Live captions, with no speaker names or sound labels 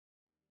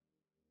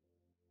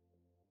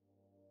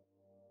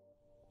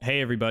Hey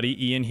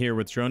everybody, Ian here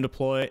with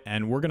DroneDeploy,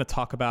 and we're going to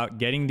talk about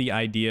getting the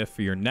idea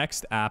for your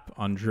next app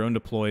on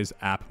DroneDeploy's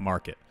app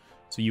market.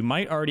 So you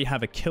might already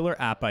have a killer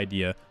app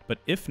idea, but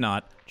if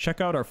not,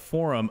 check out our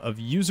forum of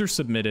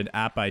user-submitted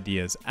app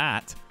ideas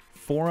at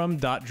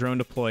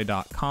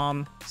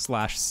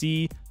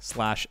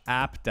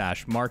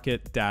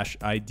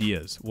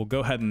forum.dronedeploy.com/c/app-market-ideas. We'll go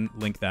ahead and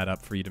link that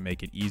up for you to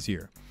make it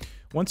easier.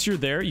 Once you're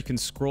there, you can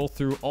scroll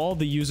through all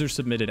the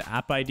user-submitted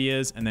app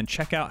ideas and then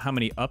check out how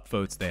many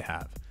upvotes they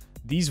have.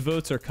 These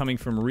votes are coming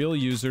from real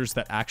users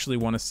that actually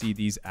want to see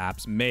these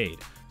apps made,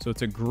 so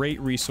it's a great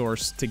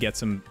resource to get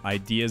some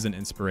ideas and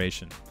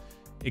inspiration.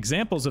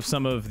 Examples of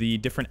some of the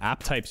different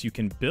app types you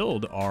can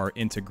build are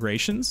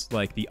integrations,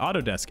 like the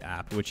Autodesk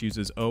app, which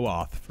uses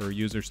OAuth for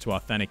users to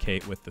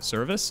authenticate with the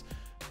service.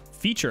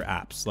 Feature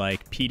apps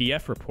like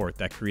PDF Report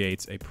that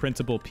creates a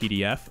printable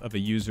PDF of a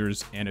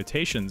user's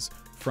annotations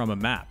from a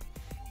map.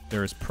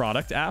 There's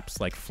product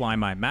apps like Fly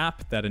My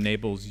Map that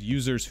enables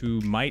users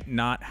who might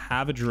not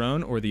have a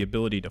drone or the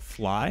ability to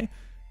fly,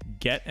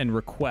 get and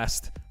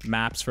request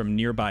maps from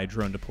nearby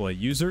DroneDeploy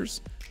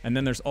users. And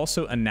then there's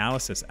also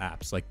analysis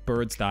apps like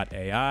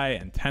Birds.ai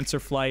and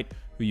TensorFlight,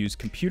 who use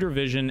computer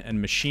vision and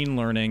machine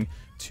learning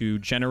to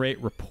generate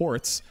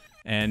reports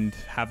and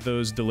have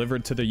those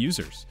delivered to their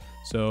users.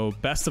 So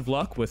best of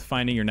luck with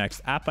finding your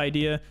next app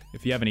idea.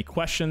 If you have any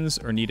questions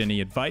or need any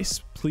advice,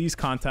 please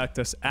contact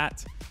us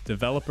at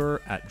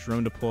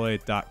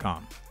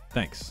developer@dronedeploy.com.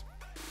 Thanks.